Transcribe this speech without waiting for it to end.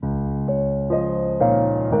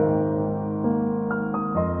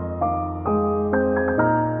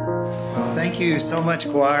you so much,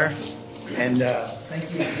 choir, and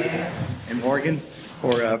thank you again and Morgan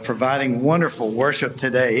for providing wonderful worship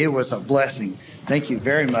today. It was a blessing. Thank you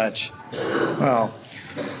very much. Well,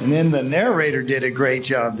 and then the narrator did a great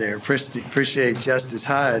job there. Appreciate Justice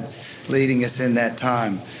Hyde leading us in that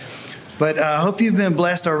time. But I hope you've been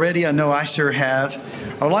blessed already. I know I sure have.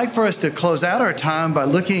 I would like for us to close out our time by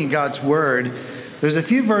looking at God's Word. There's a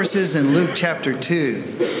few verses in Luke chapter 2.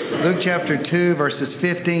 Luke chapter 2, verses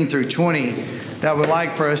 15 through 20, that I would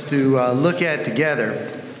like for us to look at together.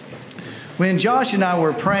 When Josh and I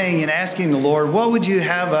were praying and asking the Lord, what would you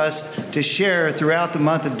have us to share throughout the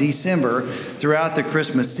month of December, throughout the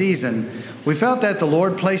Christmas season, we felt that the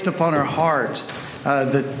Lord placed upon our hearts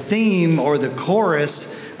the theme or the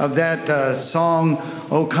chorus of that song,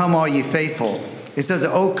 "O Come All Ye Faithful." It says,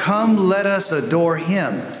 "O come, let us adore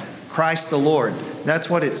Him, Christ the Lord." That's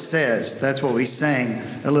what it says. That's what we sang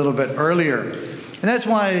a little bit earlier. And that's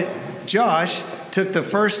why Josh took the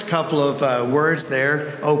first couple of words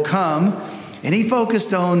there, "O come," and he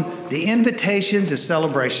focused on the invitation to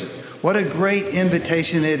celebration. What a great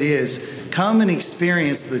invitation it is. Come and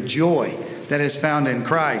experience the joy that is found in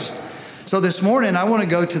Christ. So this morning, I want to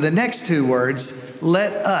go to the next two words,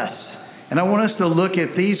 "let us." And I want us to look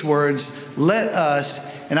at these words, "let us."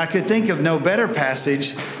 And I could think of no better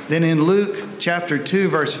passage than in Luke chapter 2,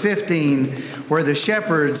 verse 15, where the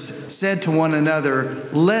shepherds said to one another,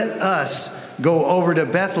 "Let us go over to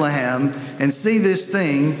Bethlehem and see this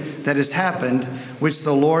thing that has happened, which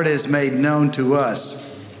the Lord has made known to us."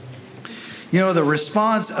 You know, the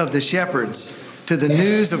response of the shepherds to the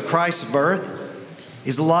news of Christ's birth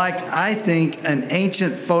is like, I think, an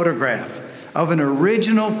ancient photograph of an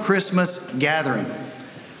original Christmas gathering.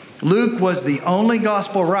 Luke was the only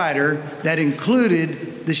gospel writer that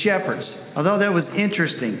included the shepherds. Although that was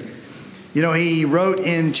interesting. You know, he wrote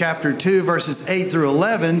in chapter 2, verses 8 through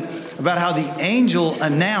 11, about how the angel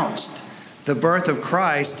announced the birth of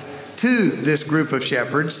Christ to this group of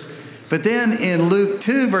shepherds. But then in Luke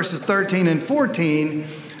 2, verses 13 and 14,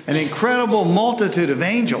 an incredible multitude of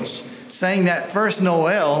angels sang that first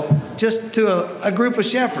Noel just to a group of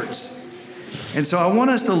shepherds. And so I want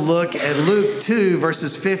us to look at Luke 2,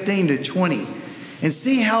 verses 15 to 20, and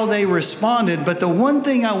see how they responded. But the one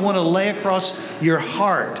thing I want to lay across your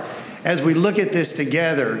heart as we look at this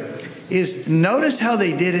together is notice how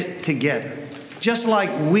they did it together. Just like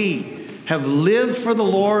we have lived for the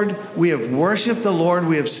Lord, we have worshiped the Lord,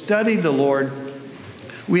 we have studied the Lord,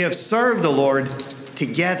 we have served the Lord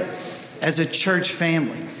together as a church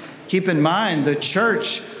family. Keep in mind, the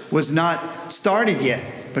church was not started yet,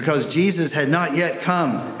 because Jesus had not yet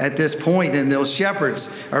come at this point, and those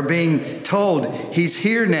shepherds are being told He's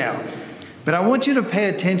here now. But I want you to pay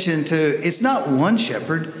attention to, it's not one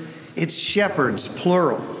shepherd, it's shepherds,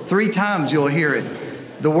 plural. 3 times you'll hear it.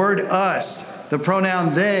 The word us, the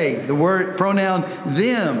pronoun they, the word pronoun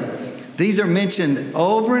them. These are mentioned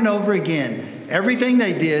over and over again. Everything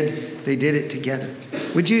they did it together.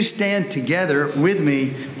 Would you stand together with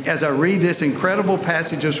me as I read this incredible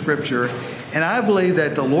passage of Scripture? And I believe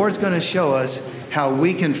that the Lord's going to show us how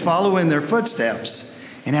we can follow in their footsteps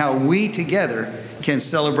and how we together can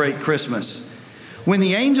celebrate Christmas. When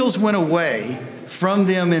the angels went away from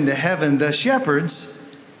them into heaven, the shepherds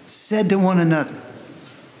said to one another,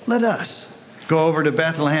 "Let us go over to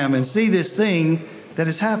Bethlehem and see this thing that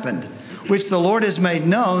has happened, which the Lord has made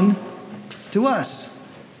known to us."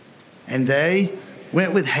 And they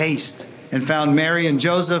went with haste and found Mary and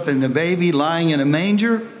Joseph and the baby lying in a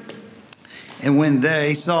manger. And when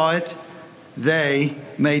they saw it, they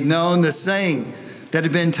made known the saying that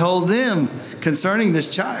had been told them concerning this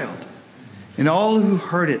child. And all who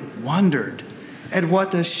heard it wondered at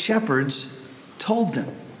what the shepherds told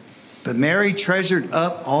them. But Mary treasured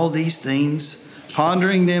up all these things,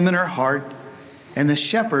 pondering them in her heart. And the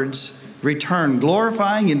shepherds returned,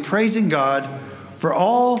 glorifying and praising God for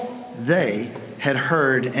all they had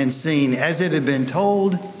heard and seen as it had been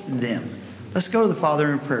told them. Let's go to the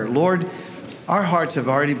Father in prayer. Lord, our hearts have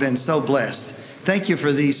already been so blessed. Thank you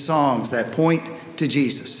for these songs that point to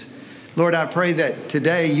Jesus. Lord, I pray that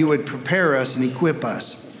today you would prepare us and equip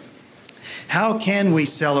us. How can we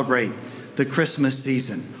celebrate the Christmas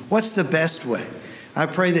season? What's the best way? I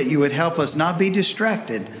pray that you would help us not be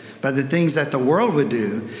distracted by the things that the world would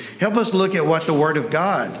do. Help us look at what the Word of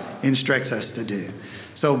God instructs us to do.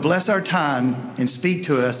 So bless our time and speak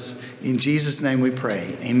to us. In Jesus' name we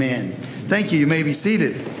pray. Amen. Thank you. You may be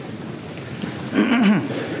seated.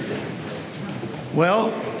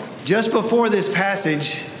 Well, just before this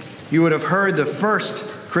passage, you would have heard the first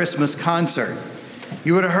Christmas concert.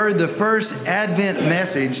 You would have heard the first Advent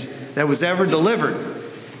message that was ever delivered.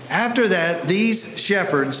 After that, these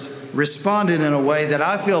shepherds responded in a way that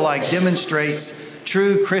I feel like demonstrates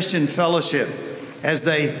true Christian fellowship as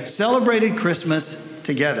they celebrated Christmas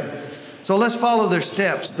together. So let's follow their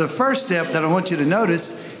steps. The first step that I want you to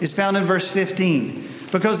notice is found in verse 15,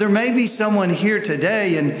 because there may be someone here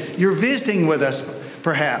today and you're visiting with us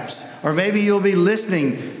perhaps, or maybe you'll be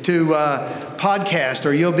listening to a podcast,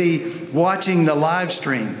 or you'll be watching the live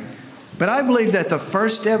stream. But I believe that the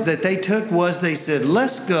first step that they took was they said,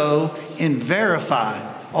 let's go and verify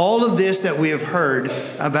all of this that we have heard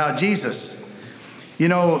about Jesus. You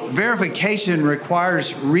know, verification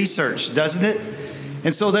requires research, doesn't it?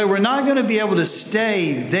 And so they were not going to be able to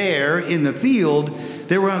stay there in the field.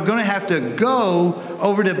 They were going to have to go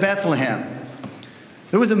over to Bethlehem.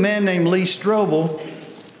 There was a man named Lee Strobel.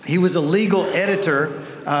 He was a legal editor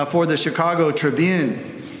for the Chicago Tribune.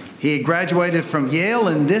 He had graduated from Yale,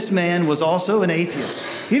 and this man was also an atheist.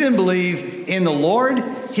 He didn't believe in the Lord.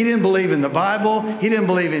 He didn't believe in the Bible. He didn't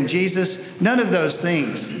believe in Jesus. None of those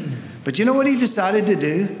things. But you know what he decided to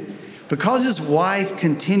do? Because his wife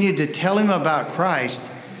continued to tell him about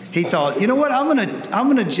Christ, he thought, you know what, I'm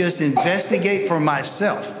gonna just investigate for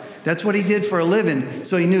myself. That's what he did for a living,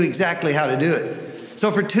 so he knew exactly how to do it.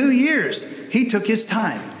 So for 2 years, he took his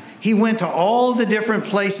time. He went to all the different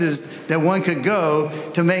places that one could go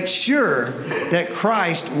to make sure that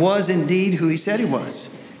Christ was indeed who he said he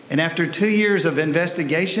was. And after 2 years of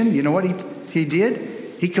investigation, you know what he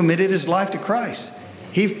did? He committed his life to Christ.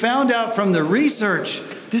 He found out from the research,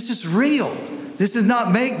 this is real. This is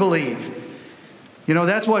not make-believe. You know,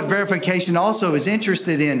 that's what verification also is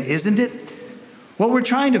interested in, isn't it? What we're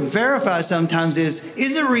trying to verify sometimes is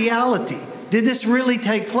it reality? Did this really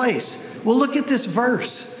take place? Well, look at this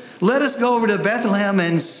verse. Let us go over to Bethlehem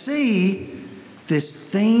and see this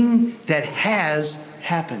thing that has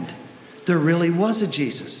happened. There really was a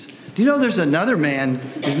Jesus. Do you know there's another man,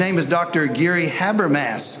 his name is Dr. Gary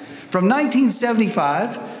Habermas. From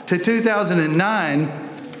 1975 to 2009,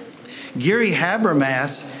 Gary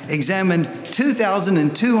Habermas examined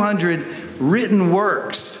 2,200 written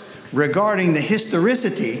works regarding the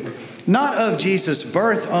historicity, not of Jesus'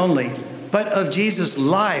 birth only, but of Jesus'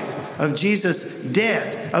 life, of Jesus'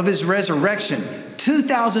 death, of his resurrection.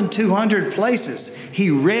 2,200 places he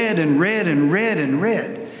read and read and read and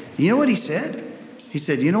read. You know what he said? He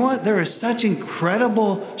said, you know what? There is such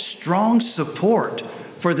incredible, strong support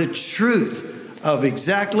for the truth of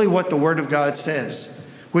exactly what the Word of God says.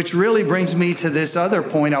 Which really brings me to this other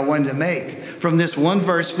point I wanted to make from this one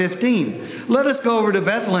verse 15. Let us go over to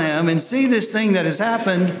Bethlehem and see this thing that has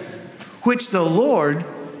happened, which the Lord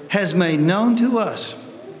has made known to us.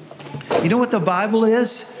 You know what the Bible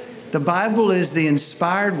is? The Bible is the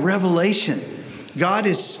inspired revelation. God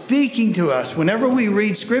is speaking to us. Whenever we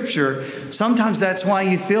read Scripture, sometimes that's why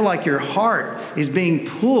you feel like your heart is being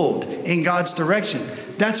pulled in God's direction.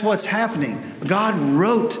 That's what's happening. God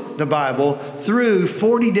wrote the Bible through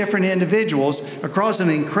 40 different individuals across an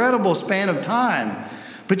incredible span of time.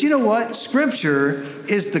 But you know what? Scripture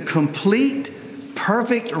is the complete,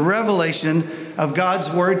 perfect revelation of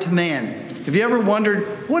God's word to man. Have you ever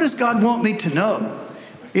wondered, what does God want me to know?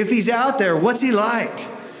 If he's out there, what's he like?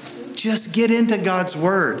 Just get into God's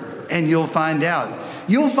word and you'll find out.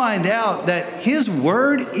 You'll find out that his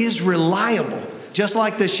word is reliable. Just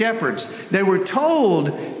like the shepherds, they were told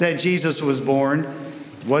that Jesus was born.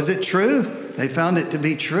 Was it true? They found it to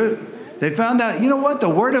be true. They found out, you know what? The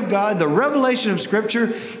Word of God, the revelation of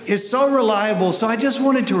Scripture is so reliable. So I just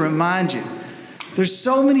wanted to remind you, there's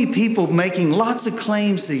so many people making lots of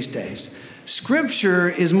claims these days. Scripture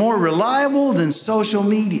is more reliable than social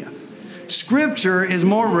media. Scripture is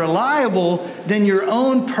more reliable than your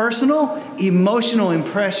own personal, emotional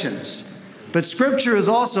impressions. But Scripture is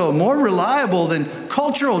also more reliable than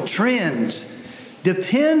cultural trends.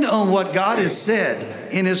 Depend on what God has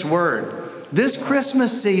said in His Word. This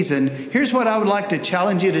Christmas season, here's what I would like to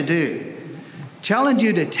challenge you to do. Challenge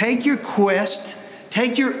you to take your quest,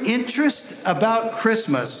 take your interest about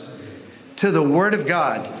Christmas to the Word of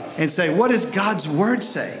God and say, what does God's Word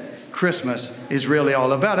say Christmas is really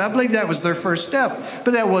all about? I believe that was their first step,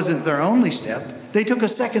 but that wasn't their only step. They took a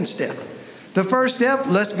second step. The first step,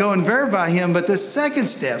 let's go and verify him. But the second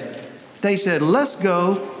step, they said, let's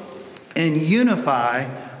go and unify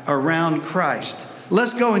around Christ.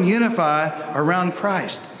 Let's go and unify around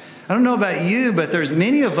Christ. I don't know about you, but there's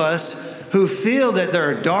many of us who feel that there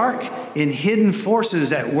are dark and hidden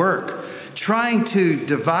forces at work, trying to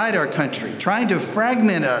divide our country, trying to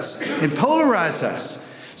fragment us and polarize us.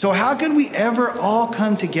 So how could we ever all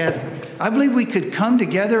come together? I believe we could come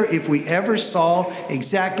together if we ever saw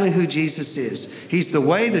exactly who Jesus is. He's the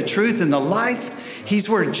way, the truth, and the life. He's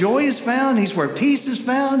where joy is found. He's where peace is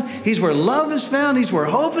found. He's where love is found. He's where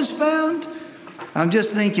hope is found. I'm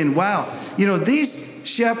just thinking, wow, these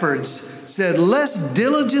shepherds said, let's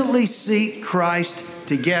diligently seek Christ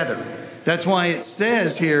together. That's why it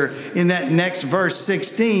says here in that next verse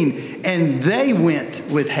 16, and they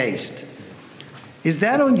went with haste. Is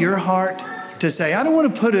that on your heart to say, I don't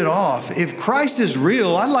want to put it off. If Christ is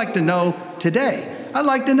real, I'd like to know today. I'd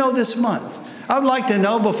like to know this month. I'd like to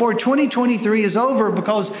know before 2023 is over,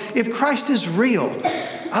 because if Christ is real,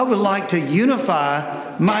 I would like to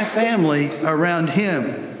unify my family around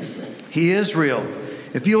him. He is real.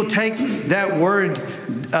 If you'll take that word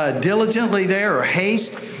diligently there, or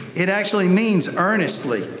haste, it actually means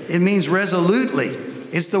earnestly. It means resolutely.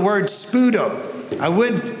 It's the word spudo. I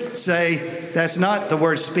would say that's not the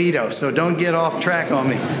word speedo, so don't get off track on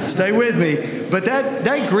me. Stay with me. But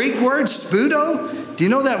that Greek word spudo, do you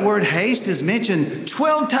know that word haste is mentioned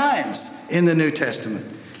 12 times in the New Testament?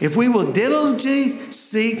 If we will diligently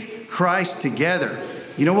seek Christ together,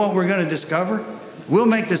 you know what we're going to discover? We'll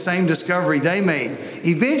make the same discovery they made.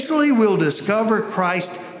 Eventually, we'll discover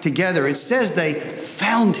Christ together. It says they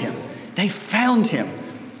found him. They found him.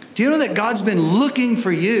 Do you know that God's been looking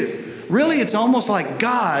for you? Really, it's almost like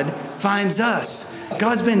God finds us.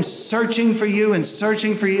 God's been searching for you and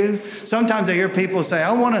searching for you. Sometimes I hear people say,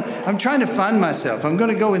 I'm trying to find myself. I'm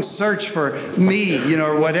going to go and search for me,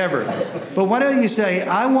 or whatever. But why don't you say,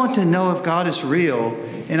 I want to know if God is real,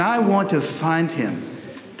 and I want to find him.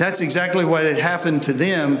 That's exactly what had happened to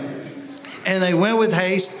them. And they went with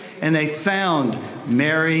haste, and they found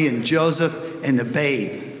Mary and Joseph and the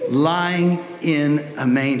babe lying in a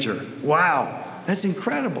manger. Wow, that's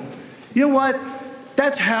incredible. You know what?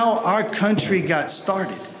 That's how our country got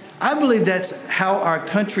started. I believe that's how our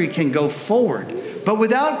country can go forward. But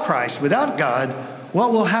without Christ, without God,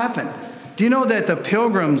 what will happen? Do you know that the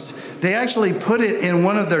Pilgrims, they actually put it in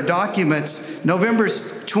one of their documents, November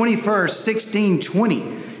 21st, 1620.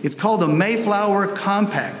 It's called the Mayflower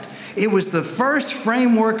Compact. It was the first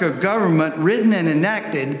framework of government written and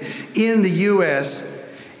enacted in the U.S.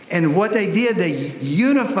 And what they did, they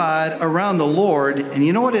unified around the Lord. And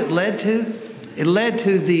you know what it led to? It led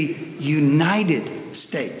to the United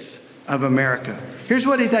States of America. Here's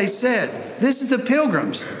what they said. This is the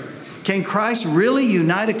Pilgrims. Can Christ really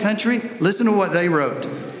unite a country? Listen to what they wrote.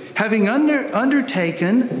 Having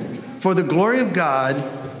undertaken for the glory of God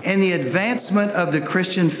and the advancement of the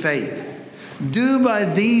Christian faith, do by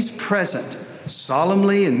these present,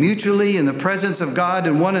 solemnly and mutually in the presence of God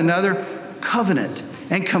and one another, covenant,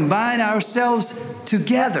 and combine ourselves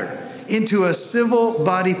together into a civil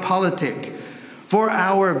body politic for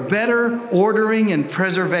our better ordering and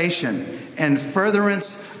preservation and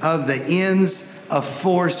furtherance of the ends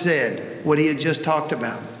aforesaid, what he had just talked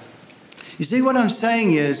about. You see, what I'm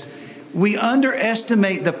saying is we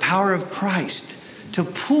underestimate the power of Christ to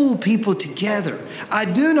pull people together. I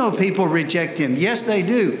do know people reject him. Yes, they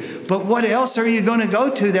do. But what else are you going to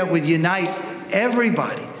go to that would unite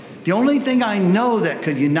everybody? The only thing I know that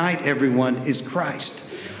could unite everyone is Christ.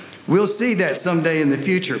 We'll see that someday in the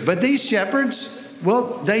future. But these shepherds,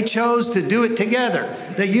 well, they chose to do it together.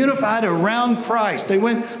 They unified around Christ. They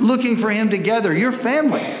went looking for him together. Your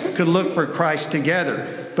family could look for Christ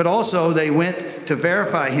together. But also they went to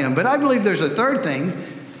verify him. But I believe there's a third thing.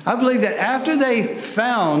 I believe that after they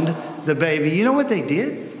found the baby, you know what they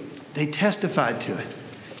did? They testified to it.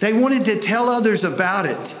 They wanted to tell others about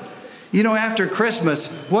it. You know, after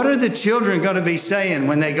Christmas, what are the children going to be saying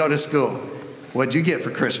when they go to school? What'd you get for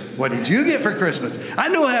Christmas? What did you get for Christmas? I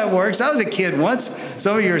know how it works. I was a kid once.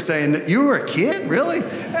 Some of you are saying, you were a kid? Really?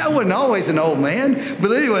 I wasn't always an old man.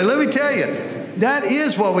 But anyway, let me tell you, that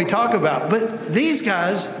is what we talk about. But these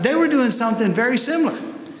guys, they were doing something very similar.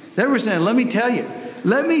 They were saying, let me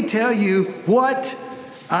tell you what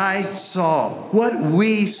I saw, what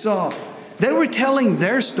we saw. They were telling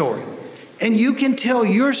their story. And you can tell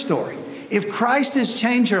your story. If Christ has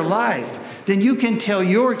changed your life, then you can tell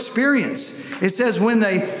your experience. It says when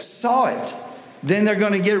they saw it, then they're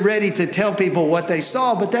going to get ready to tell people what they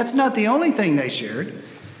saw. But that's not the only thing they shared.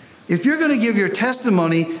 If you're going to give your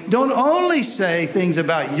testimony, don't only say things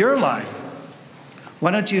about your life.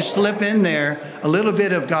 Why don't you slip in there a little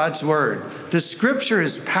bit of God's word? The scripture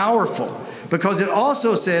is powerful because it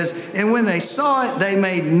also says, and when they saw it, they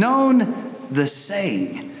made known the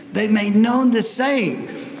saying. They made known the saying.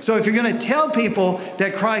 So if you're going to tell people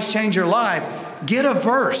that Christ changed your life, get a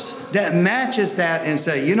verse that matches that and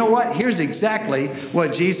say, you know what? Here's exactly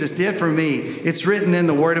what Jesus did for me. It's written in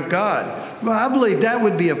the Word of God. Well, I believe that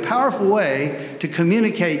would be a powerful way to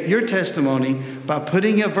communicate your testimony by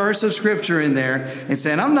putting a verse of scripture in there and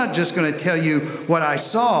saying, I'm not just going to tell you what I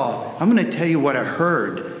saw, I'm going to tell you what I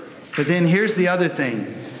heard. But then here's the other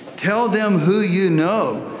thing. Tell them who you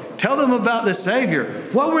know. Tell them about the Savior.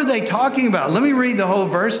 What were they talking about? Let me read the whole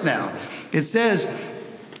verse now. It says,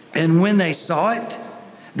 and when they saw it,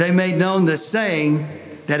 they made known the saying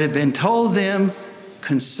that had been told them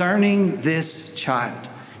concerning this child.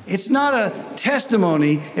 It's not a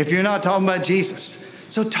testimony if you're not talking about Jesus.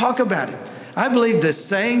 So talk about it. I believe the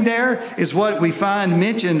saying there is what we find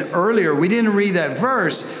mentioned earlier. We didn't read that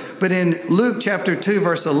verse, but in Luke chapter 2,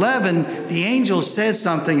 verse 11, the angel says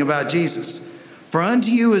something about Jesus. For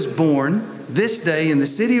unto you is born this day in the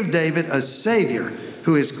city of David a Savior,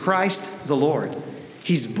 who is Christ the Lord.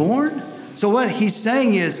 He's born? So what he's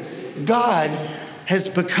saying is God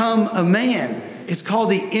has become a man. It's called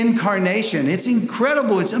the incarnation. It's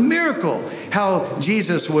incredible. It's a miracle how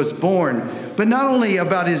Jesus was born. But not only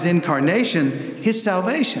about his incarnation, his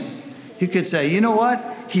salvation. You could say, you know what?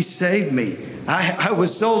 He saved me. I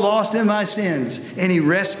was so lost in my sins, and he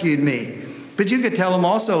rescued me. But you could tell him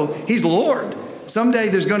also, he's Lord. Someday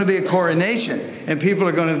there's going to be a coronation, and people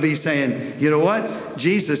are going to be saying, you know what?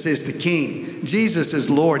 Jesus is the King. Jesus is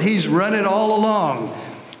Lord. He's run it all along.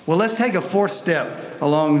 Well, let's take a fourth step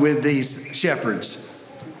along with these shepherds.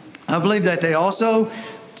 I believe that they also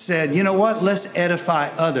said, you know what? Let's edify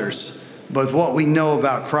others with what we know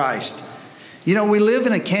about Christ. You know, we live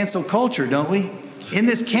in a cancel culture, don't we? In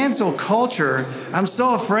this cancel culture, I'm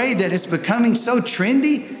so afraid that it's becoming so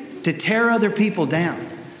trendy to tear other people down.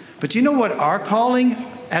 But you know what our calling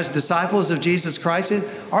as disciples of Jesus Christ is?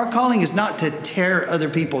 Our calling is not to tear other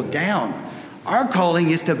people down. Our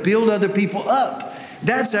calling is to build other people up.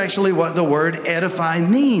 That's actually what the word edify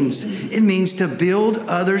means. It means to build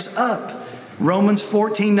others up. Romans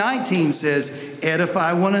 14:19 says,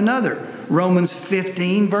 edify one another. Romans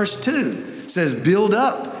 15 verse 2 says, build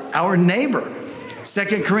up our neighbor.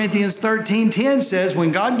 2 Corinthians 13:10 says,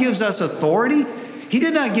 when God gives us authority, he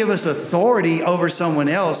did not give us authority over someone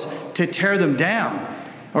else to tear them down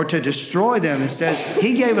or to destroy them. It says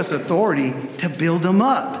he gave us authority to build them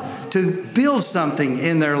up, to build something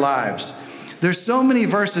in their lives. There's so many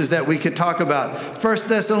verses that we could talk about. 1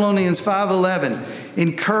 Thessalonians 5:11,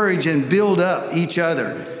 encourage and build up each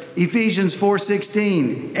other. Ephesians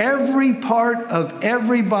 4:16, every part of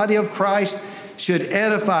every body of Christ should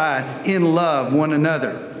edify in love one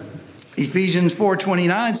another. Ephesians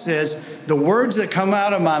 4:29 says, the words that come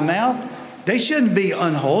out of my mouth, they shouldn't be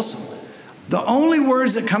unwholesome. The only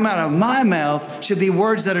words that come out of my mouth should be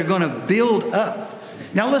words that are going to build up.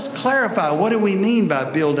 Now let's clarify, what do we mean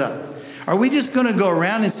by build up? Are we just going to go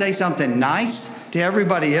around and say something nice to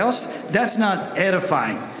everybody else? That's not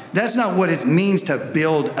edifying. That's not what it means to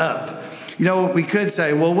build up. You know, we could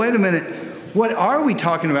say, well, wait a minute. What are we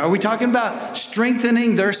talking about? Are we talking about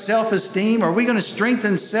strengthening their self-esteem? Are we going to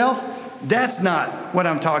strengthen self? That's not what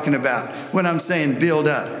I'm talking about when I'm saying build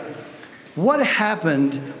up. What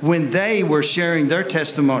happened when they were sharing their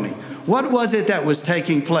testimony? What was it that was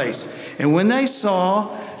taking place? And when they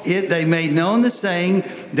saw it, they made known the saying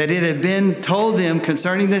that it had been told them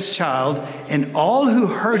concerning this child, and all who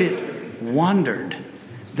heard it wondered.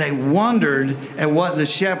 They wondered at what the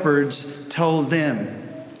shepherds told them.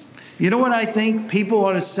 You know what I think people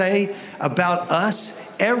ought to say about us?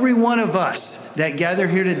 Every one of us that gather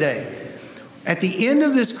here today. At the end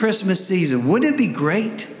of this Christmas season, wouldn't it be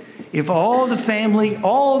great if all the family,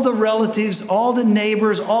 all the relatives, all the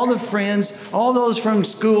neighbors, all the friends, all those from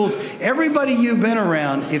schools, everybody you've been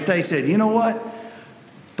around, if they said, you know what?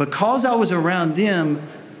 Because I was around them,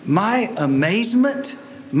 my amazement,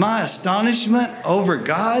 my astonishment over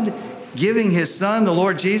God giving his son, the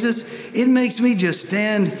Lord Jesus, it makes me just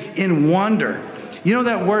stand in wonder. You know,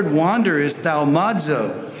 that word wonder is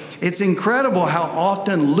thaumazo. It's incredible how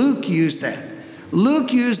often Luke used that.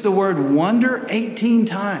 Luke used the word wonder 18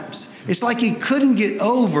 times. It's like he couldn't get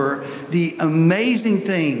over the amazing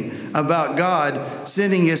thing about God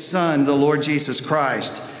sending his son, the Lord Jesus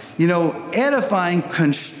Christ. You know, edifying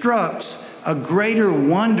constructs a greater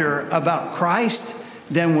wonder about Christ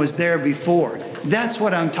than was there before. That's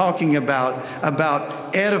what I'm talking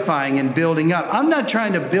about edifying and building up. I'm not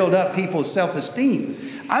trying to build up people's self-esteem.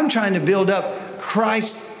 I'm trying to build up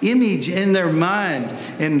Christ's image in their mind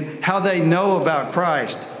and how they know about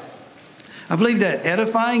Christ. I believe that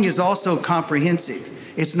edifying is also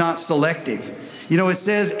comprehensive. It's not selective. You know, it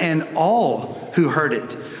says, and all who heard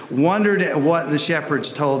it wondered at what the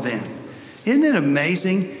shepherds told them. Isn't it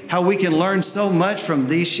amazing how we can learn so much from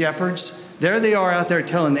these shepherds? There they are out there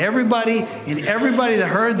telling everybody, and everybody that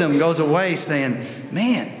heard them goes away saying,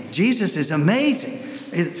 man, Jesus is amazing.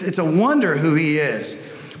 It's a wonder who he is.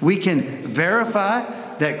 We can verify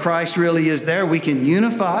that Christ really is there. We can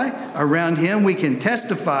unify around him. We can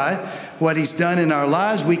testify what he's done in our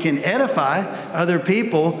lives. We can edify other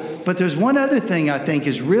people. But there's one other thing I think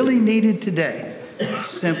is really needed today.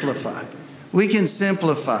 Simplify. We can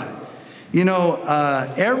simplify. You know,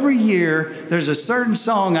 every year there's a certain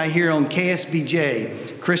song I hear on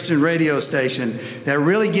KSBJ, Christian radio station, that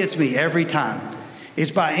really gets me every time.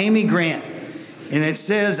 It's by Amy Grant. And it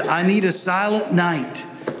says, I need a silent night.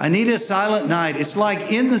 I need a silent night. It's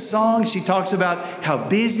like in the song, she talks about how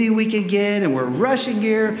busy we can get and we're rushing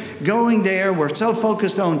here, going there. We're so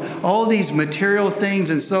focused on all these material things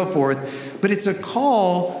and so forth. But it's a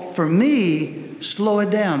call for me, slow it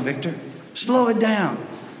down, Victor. Slow it down.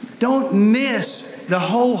 Don't miss the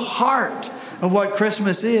whole heart of what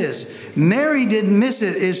Christmas is. Mary didn't miss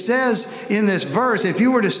it. It says in this verse, if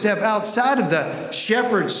you were to step outside of the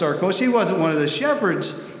shepherd's circle, she wasn't one of the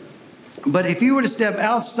shepherds, but if you were to step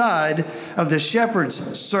outside of the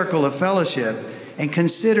shepherd's circle of fellowship and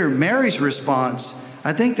consider Mary's response,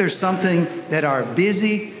 I think there's something that our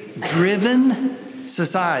busy, driven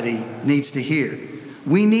society needs to hear.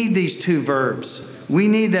 We need these two verbs. We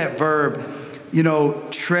need that verb,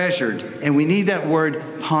 treasured, and we need that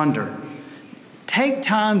word ponder. Take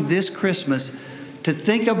time this Christmas to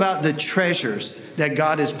think about the treasures that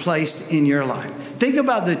God has placed in your life. Think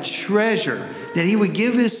about the treasure that he would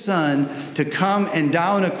give his son to come and die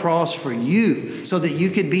on a cross for you so that you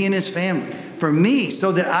could be in his family. For me,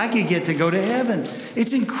 so that I could get to go to heaven.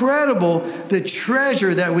 It's incredible, the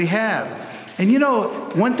treasure that we have. And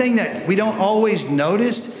one thing that we don't always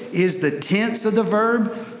notice is the tense of the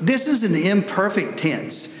verb. This is an imperfect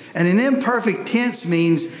tense. And an imperfect tense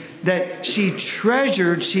means that she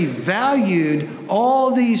treasured, she valued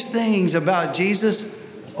all these things about Jesus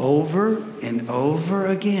over and over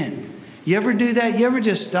again. You ever do that? You ever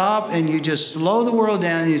just stop and you just slow the world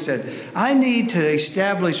down and you said, I need to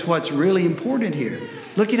establish what's really important here.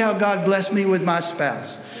 Look at how God blessed me with my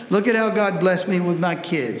spouse. Look at how God blessed me with my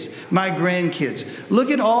kids, my grandkids.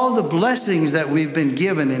 Look at all the blessings that we've been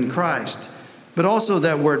given in Christ. But also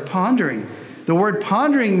that word pondering. The word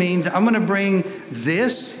pondering means I'm going to bring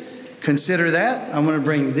this, consider that. I'm going to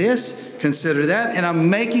bring this, consider that. And I'm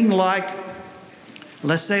making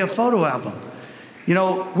let's say a photo album.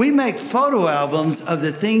 We make photo albums of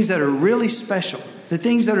the things that are really special, the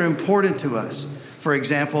things that are important to us. For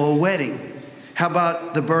example, a wedding. How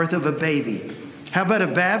about the birth of a baby? How about a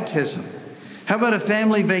baptism? How about a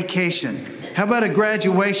family vacation? How about a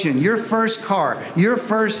graduation? Your first car, your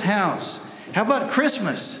first house. How about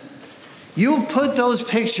Christmas? You'll put those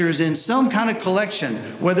pictures in some kind of collection,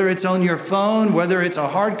 whether it's on your phone, whether it's a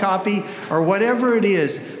hard copy, or whatever it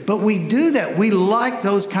is. But we do that. We like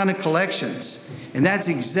those kind of collections. And that's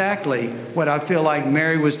exactly what I feel like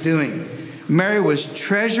Mary was doing. Mary was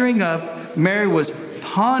treasuring up. Mary was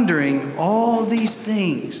pondering all these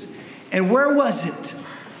things. And where was it?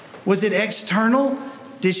 Was it external?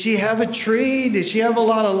 Did she have a tree? Did she have a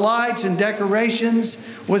lot of lights and decorations?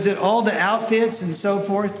 Was it all the outfits and so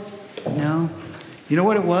forth? No. You know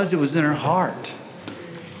what it was? It was in her heart.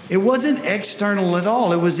 It wasn't external at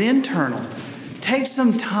all. It was internal. Take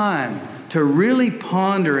some time to really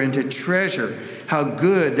ponder and to treasure how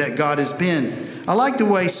good that God has been. I like the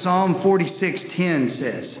way Psalm 46:10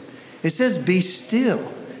 says. It says, be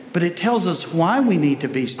still, but it tells us why we need to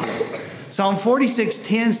be still. Psalm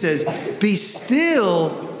 46:10 says, be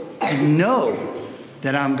still and know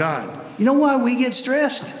that I'm God. You know why we get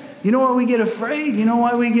stressed? You know why we get afraid? You know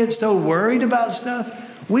why we get so worried about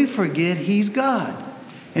stuff? We forget he's God.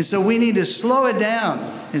 And so we need to slow it down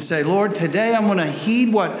and say, Lord, today I'm going to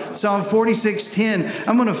heed what Psalm 46:10.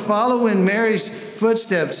 I'm going to follow in Mary's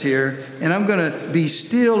footsteps here, and I'm going to be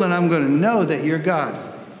still, and I'm going to know that you're God.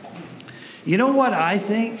 You know what I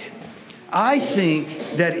think? I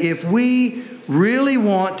think that if we really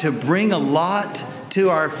want to bring a lot to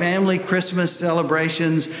our family Christmas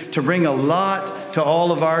celebrations, to bring a lot to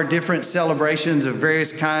all of our different celebrations of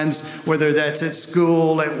various kinds, whether that's at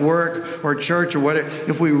school, at work, or church, or whatever.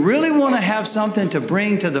 If we really want to have something to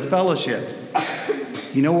bring to the fellowship,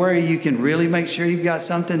 you know where you can really make sure you've got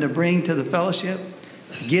something to bring to the fellowship?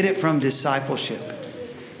 Get it from discipleship.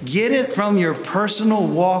 Get it from your personal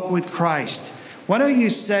walk with Christ. Why don't you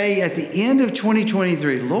say at the end of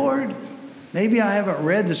 2023, Lord, maybe I haven't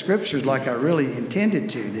read the scriptures like I really intended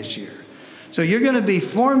to this year. So you're going to be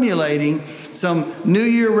formulating some New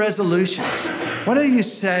Year resolutions. Why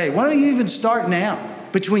don't you even start now,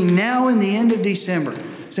 between now and the end of December,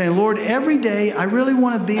 saying, Lord, every day I really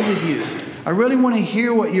want to be with you. I really want to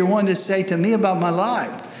hear what you're wanting to say to me about my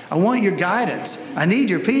life. I want your guidance. I need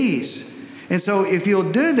your peace. And so if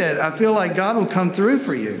you'll do that, I feel like God will come through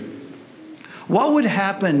for you. What would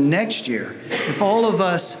happen next year if all of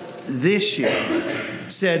us this year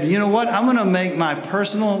said, you know what, I'm going to make my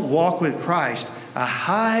personal walk with Christ a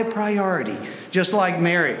high priority, just like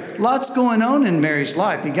Mary. Lots going on in Mary's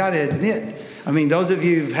life, you got to admit. I mean, those of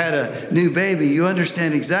you who've had a new baby, you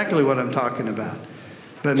understand exactly what I'm talking about.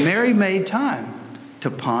 But Mary made time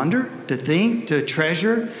to ponder, to think, to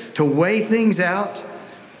treasure, to weigh things out.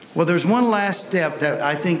 Well, there's one last step that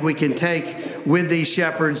I think we can take with these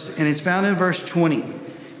shepherds, and it's found in verse 20.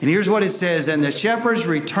 And here's what it says, and the shepherds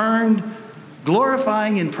returned,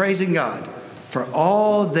 glorifying and praising God for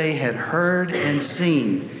all they had heard and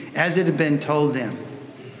seen, as it had been told them.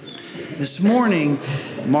 This morning,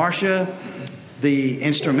 Marcia, the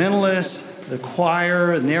instrumentalist, the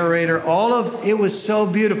choir, the narrator, it was so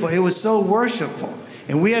beautiful. It was so worshipful.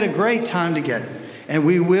 And we had a great time together. And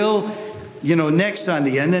we will, next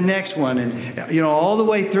Sunday and the next one, and, all the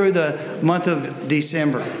way through the month of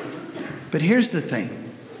December. But here's the thing.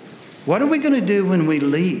 What are we going to do when we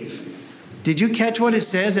leave? Did you catch what it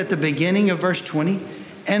says at the beginning of verse 20?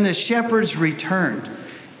 And the shepherds returned.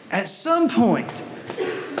 At some point,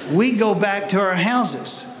 we go back to our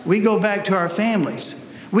houses. We go back to our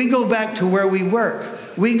families. We go back to where we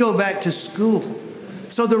work. We go back to school.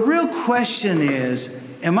 So the real question is,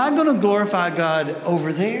 am I going to glorify God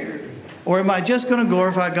over there? Or am I just going to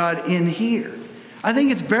glorify God in here? I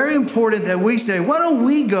think it's very important that we say, why don't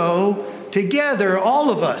we go together, all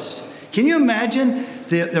of us? Can you imagine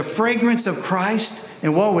the fragrance of Christ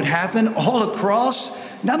and what would happen all across,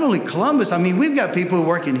 not only Columbus. I mean, we've got people who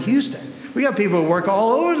work in Houston. We got people who work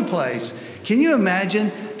all over the place. Can you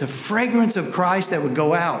imagine the fragrance of Christ that would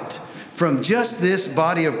go out from just this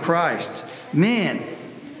body of Christ? Man,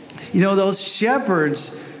 those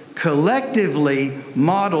shepherds collectively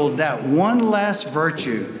modeled that one last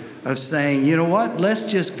virtue of saying, you know what,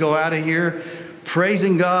 let's just go out of here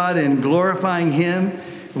praising God and glorifying Him.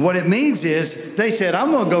 What it means is they said,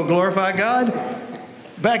 I'm going to go glorify God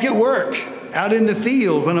back at work, out in the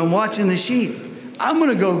field when I'm watching the sheep. I'm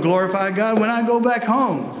going to go glorify God when I go back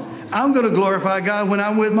home. I'm going to glorify God when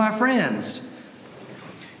I'm with my friends.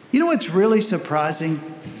 You know what's really surprising?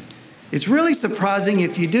 It's really surprising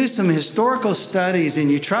if you do some historical studies and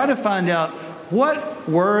you try to find out what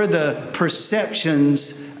were the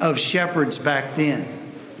perceptions of shepherds back then.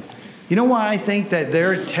 You know why I think that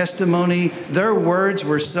their testimony, their words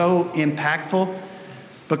were so impactful?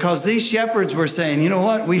 Because these shepherds were saying, you know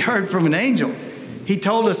what? We heard from an angel. He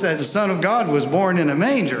told us that the Son of God was born in a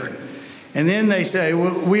manger. And then they say,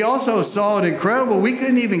 well, we also saw it incredible. We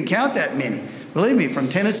couldn't even count that many. Believe me, from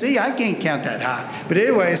Tennessee, I can't count that high. But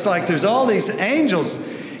anyway, it's like there's all these angels,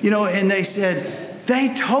 and they said,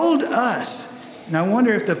 they told us. And I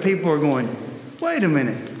wonder if the people are going, wait a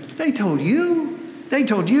minute, they told you? They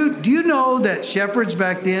told you? Do you know that shepherds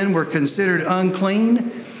back then were considered unclean?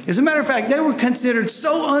 As a matter of fact, they were considered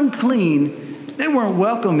so unclean, they weren't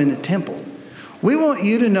welcome in the temple. We want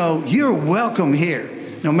you to know you're welcome here.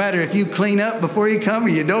 No matter if you clean up before you come or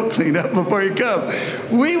you don't clean up before you come.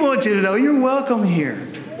 We want you to know you're welcome here.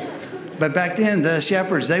 But back then, the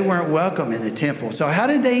shepherds, they weren't welcome in the temple. So how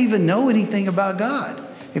did they even know anything about God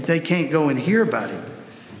if they can't go and hear about Him?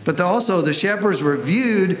 But also, the shepherds were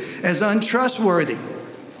viewed as untrustworthy.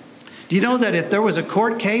 Do you know that if there was a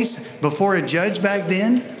court case before a judge back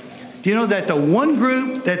then, do you know that the one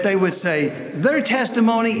group that they would say, their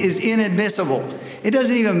testimony is inadmissible? It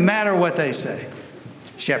doesn't even matter what they say.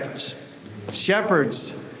 Shepherds.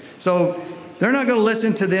 Shepherds. So they're not going to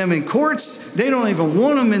listen to them in courts. They don't even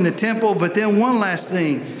want them in the temple. But then one last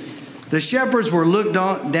thing. The shepherds were looked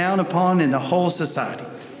down upon in the whole society,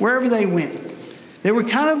 wherever they went. They were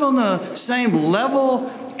kind of on the same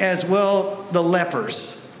level as, the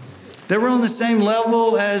lepers. They were on the same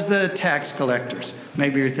level as the tax collectors.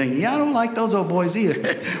 Maybe you're thinking, I don't like those old boys either.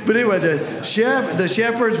 But anyway, the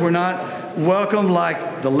shepherds were not welcome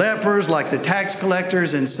like the lepers, like the tax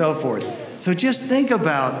collectors, and so forth. So just think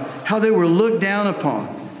about how they were looked down upon.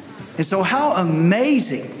 And so how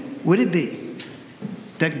amazing would it be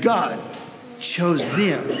that God chose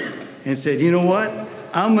them and said, you know what?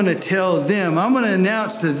 I'm going to tell them, I'm going to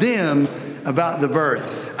announce to them about the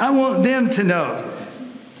birth. I want them to know.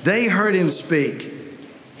 They heard Him speak.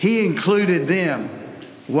 He included them.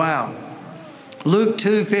 Wow. Luke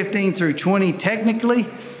 2:15 through 20 technically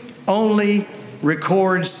only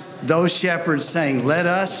records those shepherds saying, let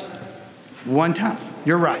us, one time.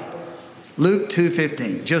 You're right. Luke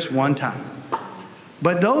 2:15, just one time.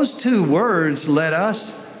 But those two words, let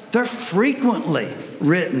us, they're frequently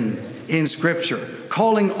written in Scripture,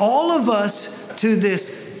 calling all of us to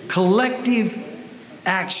this collective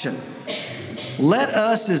action. let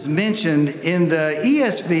us is mentioned in the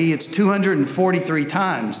ESV, it's 243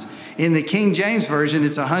 times. In the King James Version,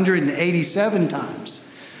 it's 187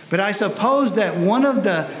 times. But I suppose that one of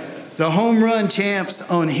the home run champs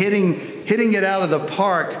on hitting it out of the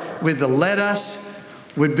park with the let us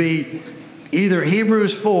would be either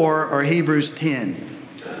Hebrews 4 or Hebrews 10.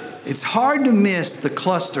 It's hard to miss the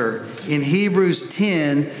cluster in Hebrews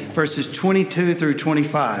 10, verses 22 through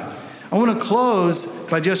 25. I want to close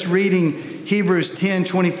by just reading Hebrews 10,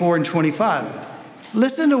 24 and 25.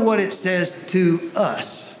 Listen to what it says to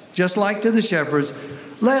us, just like to the shepherds.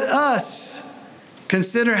 Let us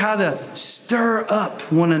consider how to stir up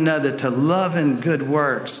one another to love and good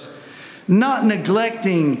works, not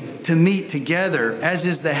neglecting to meet together, as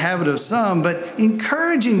is the habit of some, but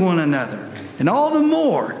encouraging one another, and all the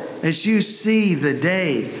more as you see the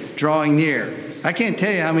day drawing near. I can't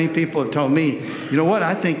tell you how many people have told me, you know what,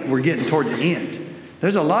 I think we're getting toward the end.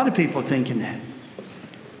 There's a lot of people thinking that.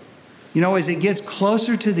 You know, as it gets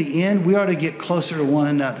closer to the end, we ought to get closer to one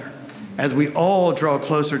another as we all draw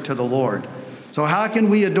closer to the Lord. So how can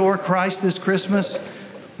we adore Christ this Christmas?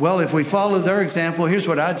 Well, if we follow their example, here's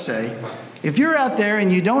what I'd say. If you're out there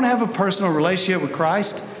and you don't have a personal relationship with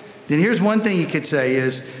Christ, then here's one thing you could say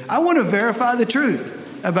is, I want to verify the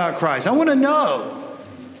truth about Christ. I want to know.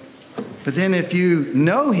 But then if you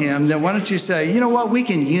know him, then why don't you say, you know what, we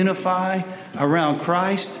can unify around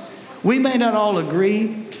Christ. We may not all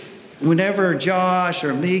agree. Whenever Josh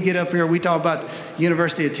or me get up here, we talk about the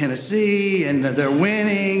University of Tennessee and they're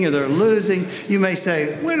winning or they're losing. You may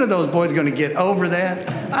say, when are those boys going to get over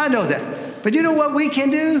that? I know that. But you know what we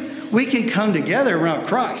can do? We can come together around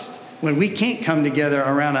Christ when we can't come together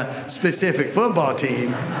around a specific football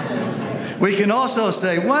team. We can also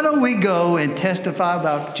say, why don't we go and testify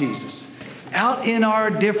about Jesus? Out in our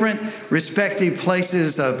different respective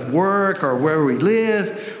places of work or where we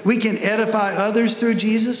live, we can edify others through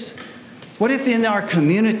Jesus. What if in our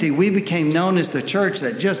community we became known as the church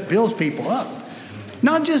that just builds people up?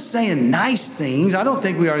 Not just saying nice things. I don't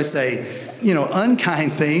think we ought to say,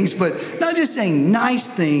 unkind things, but not just saying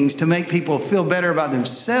nice things to make people feel better about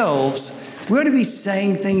themselves. We ought to be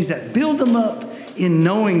saying things that build them up in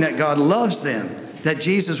knowing that God loves them, that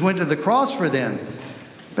Jesus went to the cross for them.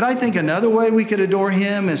 But I think another way we could adore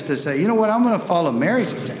him is to say, you know what, I'm going to follow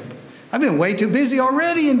Mary's example. I've been way too busy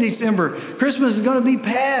already in December. Christmas is going to be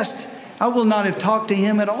past. I will not have talked to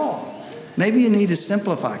him at all. Maybe you need to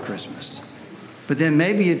simplify Christmas. But then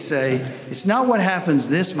maybe you'd say, it's not what happens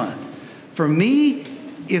this month. For me,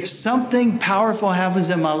 if something powerful happens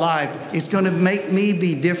in my life, it's going to make me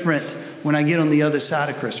be different when I get on the other side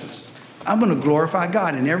of Christmas. I'm going to glorify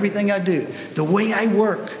God in everything I do. The way I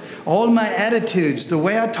work, all my attitudes, the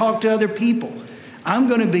way I talk to other people. I'm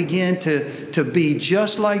going to begin to be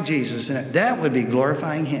just like Jesus, and that would be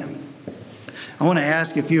glorifying him. I want to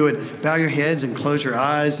ask if you would bow your heads and close your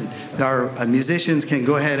eyes, and our musicians can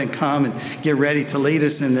go ahead and come and get ready to lead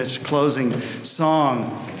us in this closing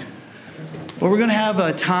song. Well, we're going to have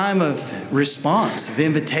a time of response, of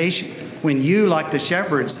invitation. When you, like the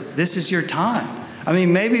shepherds, this is your time. I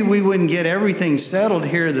mean, maybe we wouldn't get everything settled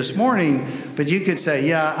here this morning, but you could say,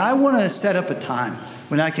 yeah, I want to set up a time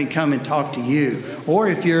when I can come and talk to you. Or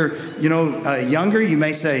if you're, younger, you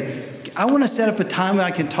may say, I want to set up a time when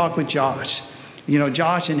I can talk with Josh.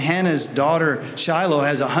 Josh and Hannah's daughter, Shiloh,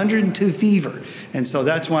 has 102 fever. And so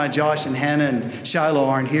that's why Josh and Hannah and Shiloh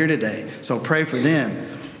aren't here today. So pray for them.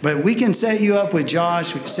 But we can set you up with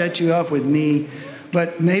Josh. We can set you up with me.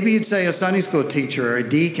 But maybe you'd say a Sunday school teacher or a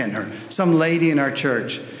deacon or some lady in our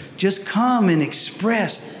church. Just come and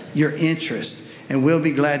express your interest, and we'll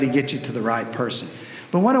be glad to get you to the right person.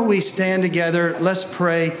 But why don't we stand together? Let's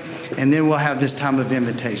pray, and then we'll have this time of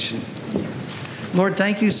invitation. Lord,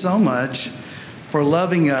 thank you so much for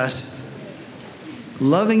loving us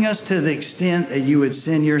to the extent that you would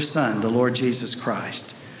send your Son, the Lord Jesus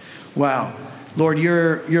Christ. Wow. Lord,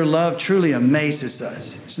 your love truly amazes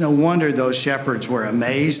us. It's no wonder those shepherds were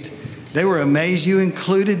amazed. They were amazed you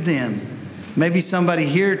included them. Maybe somebody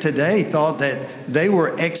here today thought that they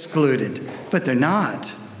were excluded, but they're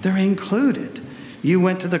not. They're included. You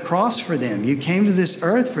went to the cross for them. You came to this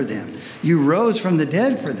earth for them. You rose from the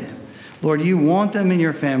dead for them. Lord, you want them in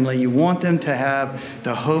your family. You want them to have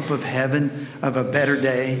the hope of heaven, of a better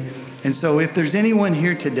day. And so if there's anyone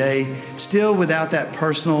here today still without that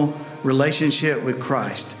personal relationship with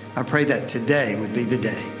Christ, I pray that today would be the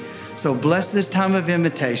day. So bless this time of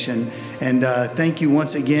invitation, and thank you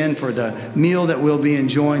once again for the meal that we'll be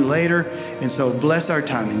enjoying later. And so bless our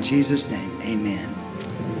time in Jesus' name. Amen.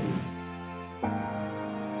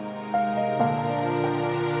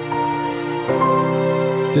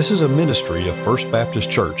 This is a ministry of First Baptist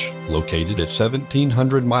Church located at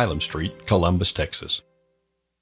 1700 Milam Street, Columbus, Texas.